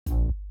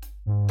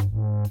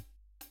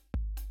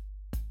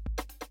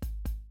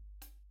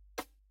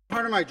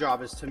part of my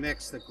job is to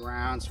mix the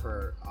grounds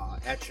for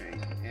etching,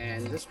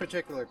 and this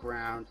particular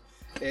ground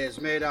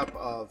is made up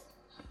of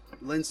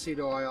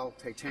linseed oil,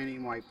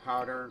 titanium white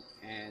powder,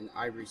 and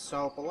ivory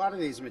soap. A lot of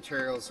these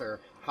materials are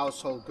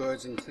household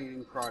goods and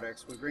cleaning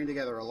products. We bring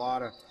together a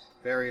lot of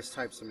various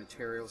types of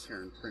materials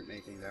here in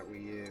printmaking that we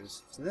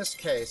use. In this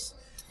case,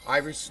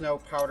 ivory snow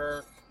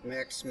powder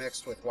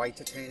mixed with white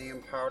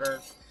titanium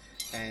powder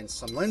and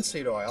some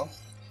linseed oil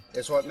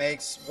is what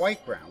makes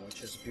white ground,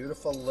 which is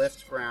beautiful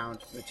lift ground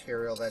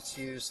material that's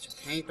used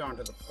to paint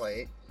onto the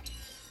plate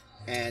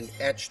and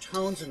etch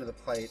tones into the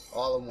plate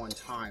all in one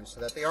time, so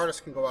that the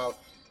artist can go out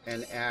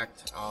and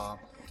act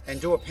and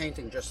do a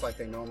painting just like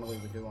they normally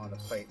would do on the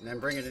plate, and then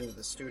bring it into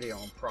the studio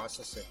and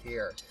process it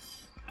here.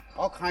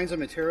 All kinds of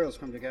materials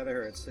come together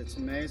here. It's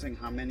amazing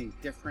how many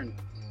different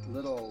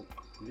little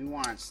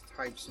nuanced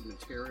types of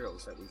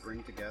materials that we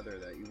bring together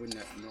that you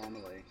wouldn't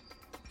normally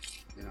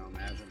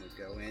imagine would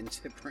go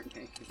into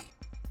printmaking.